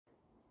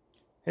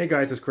Hey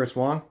guys, it's Chris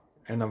Wong,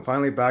 and I'm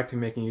finally back to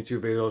making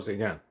YouTube videos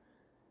again.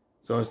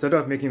 So instead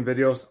of making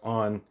videos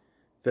on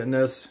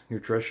fitness,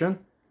 nutrition,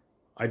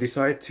 I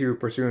decided to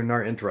pursue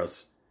another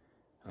interest.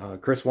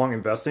 Chris Wong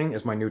Investing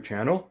is my new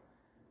channel,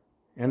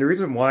 and the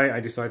reason why I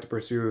decided to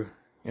pursue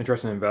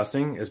interest in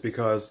investing is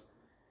because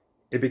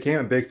it became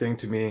a big thing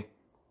to me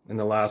in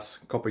the last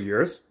couple of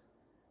years.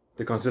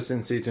 The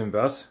consistency to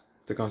invest,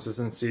 the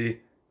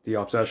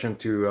obsession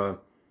to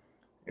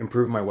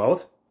improve my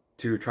wealth,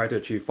 to try to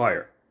achieve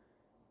FIRE.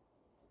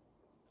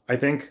 I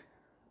think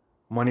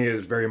money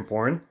is very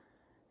important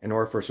in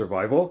order for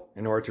survival,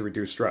 in order to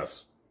reduce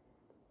stress.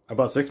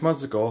 About 6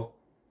 months ago,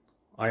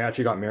 I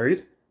actually got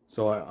married,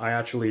 so I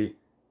actually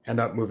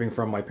ended up moving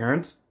from my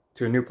parents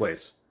to a new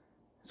place.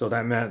 So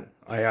that meant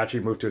I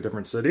actually moved to a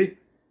different city,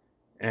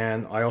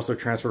 and I also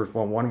transferred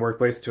from one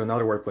workplace to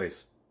another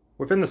workplace,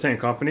 within the same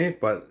company,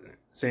 but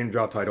same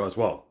job title as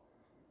well.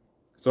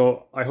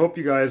 So I hope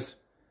you guys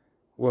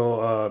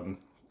will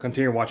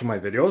continue watching my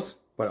videos,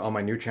 but on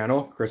my new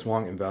channel, Chris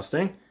Wong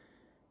Investing.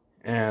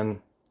 And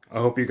I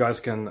hope you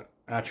guys can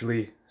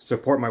actually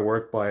support my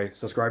work by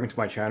subscribing to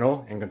my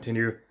channel and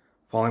continue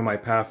following my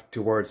path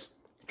towards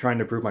trying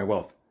to improve my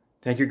wealth.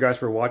 Thank you guys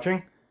for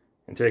watching,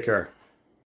 and take care.